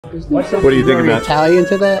What do you think about Italian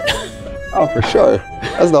to that? Oh, for sure.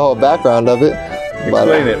 That's the whole background of it.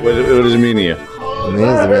 Explain it. What does it mean to you? It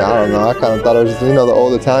means to me, I don't know. I kind of thought it was just, you know, the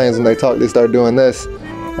old Italians when they talk, they start doing this.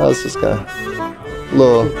 That was just kind of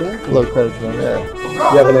little credit to them. Yeah.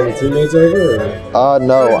 You having any teammates over? Or?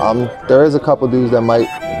 No. There is a couple dudes that might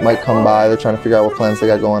come by. They're trying to figure out what plans they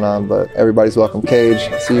got going on, but everybody's welcome. Cage,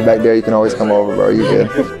 see you back there. You can always come over, bro. You good?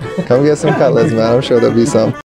 Come get some cutlets, man. I'm sure there'll be some.